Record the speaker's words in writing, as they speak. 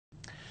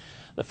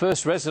The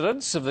first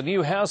residents of the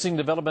new housing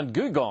development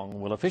Googong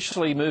will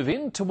officially move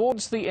in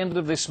towards the end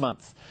of this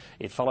month.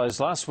 It follows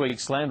last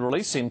week's land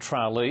release in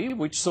Tralee,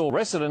 which saw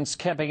residents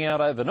camping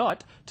out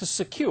overnight to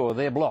secure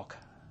their block.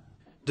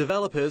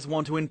 Developers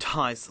want to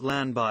entice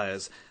land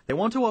buyers. They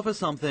want to offer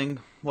something,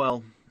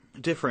 well,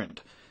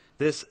 different.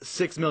 This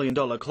 $6 million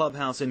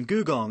clubhouse in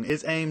Googong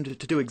is aimed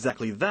to do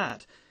exactly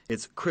that.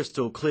 Its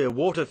crystal clear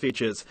water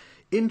features,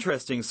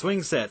 interesting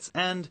swing sets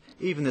and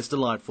even this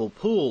delightful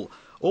pool,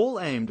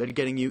 all aimed at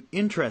getting you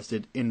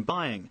interested in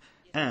buying.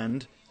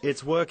 And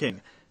it's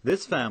working.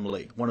 This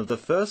family, one of the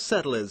first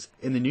settlers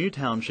in the new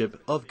township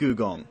of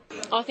Googong.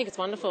 I think it's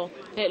wonderful.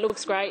 It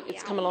looks great.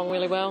 It's come along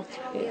really well.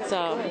 It's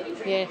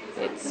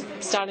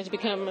starting to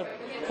become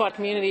quite a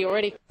community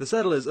already. The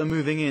settlers are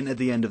moving in at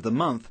the end of the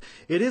month.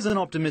 It is an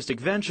optimistic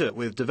venture,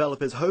 with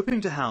developers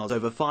hoping to house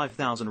over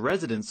 5,000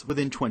 residents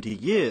within 20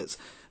 years.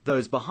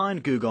 Those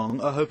behind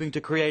Googong are hoping to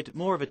create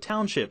more of a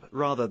township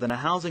rather than a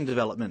housing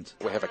development.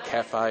 We have a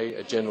cafe,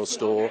 a general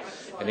store,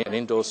 an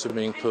indoor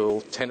swimming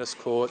pool, tennis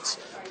courts.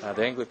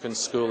 The Anglican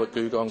school at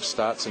Googong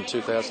starts in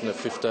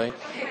 2015.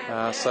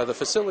 So the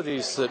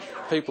facilities that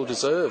people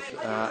deserve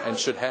and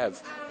should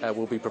have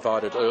will be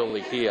provided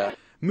early here.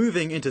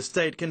 Moving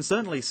interstate can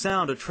certainly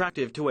sound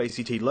attractive to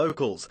ACT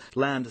locals.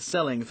 Land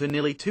selling for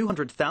nearly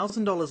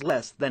 $200,000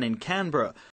 less than in Canberra.